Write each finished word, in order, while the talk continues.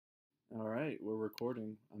Alright, we're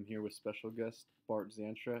recording. I'm here with special guest Bart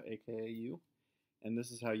Zantra, aka you, and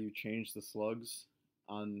this is how you change the slugs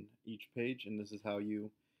on each page, and this is how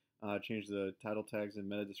you change the title tags and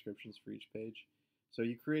meta descriptions for each page. So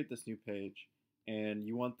you create this new page, and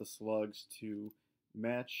you want the slugs to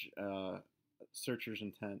match searcher's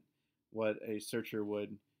intent, what a searcher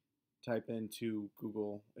would type into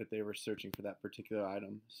Google if they were searching for that particular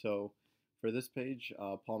item. So for this page,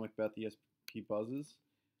 Paul Macbeth ESP buzzes.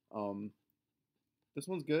 This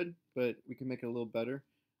one's good, but we can make it a little better.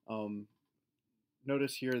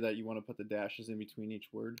 Notice here that you want to put the dashes in between each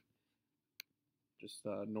word. Just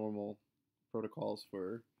normal protocols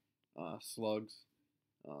for slugs.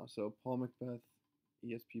 So Paul Macbeth,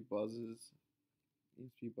 ESP buzzes,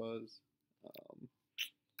 ESP buzz,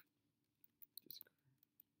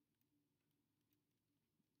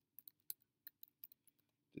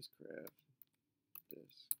 discraft,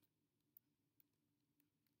 disc,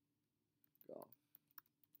 golf,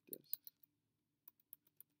 discs.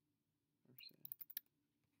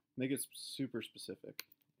 Make it super specific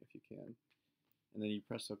if you can. And then you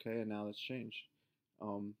press OK, and now it's changed.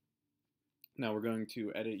 Now we're going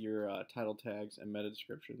to edit your title tags and meta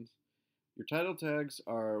descriptions. Your title tags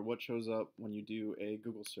are what shows up when you do a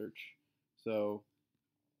Google search. So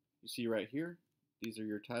you see right here, these are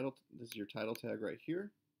your title. This is your title tag right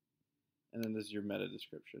here, and then this is your meta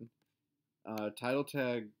description. Title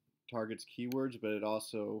tag targets keywords, but it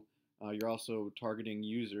also you're also targeting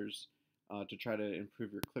users to try to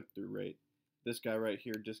improve your click-through rate. This guy right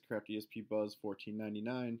here, Discraft ESP Buzz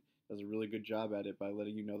 $14.99, does a really good job at it by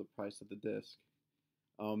letting you know the price of the disc.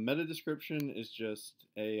 Meta description is just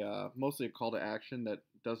mostly a call to action that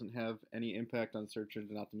doesn't have any impact on search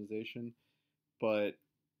engine optimization, but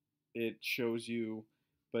it shows you,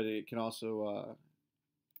 but it can also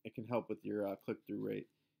it can help with your click-through rate.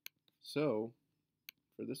 So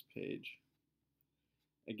for this page,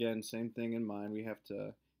 again, same thing in mind. We have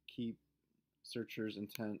to keep searcher's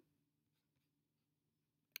intent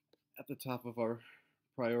at the top of our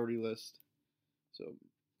priority list. So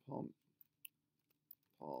Paul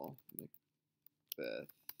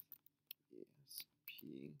Macbeth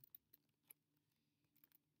ESP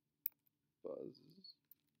buzzes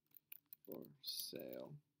for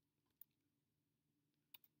sale.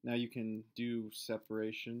 Now you can do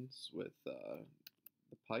separations with the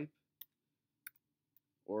pipe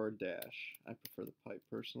or a dash. I prefer the pipe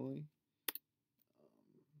personally.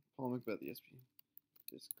 Paul Macbeth ESP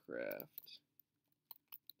Discraft.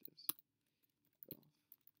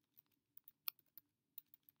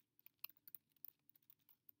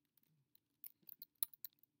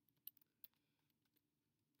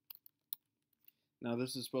 Now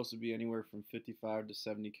this is supposed to be anywhere from 55 to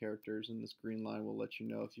 70 characters, and this green line will let you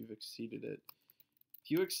know if you've exceeded it.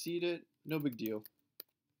 If you exceed it, no big deal.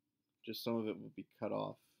 Just some of it will be cut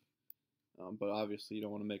off. But obviously you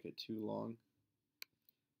don't want to make it too long.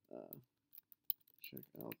 Check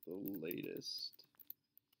out the latest.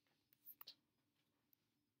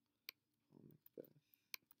 Macbeth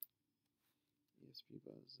ESP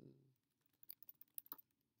buzzes.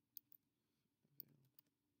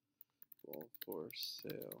 Available for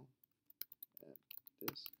sale at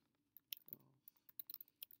disc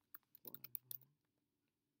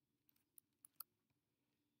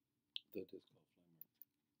golf the disc golf fly mart.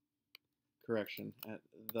 Correction, at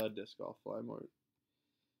the disc golf fly mart.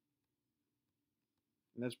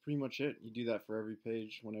 And that's pretty much it. You do that for every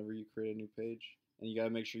page whenever you create a new page. And you gotta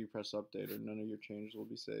make sure you press update or none of your changes will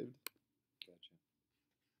be saved.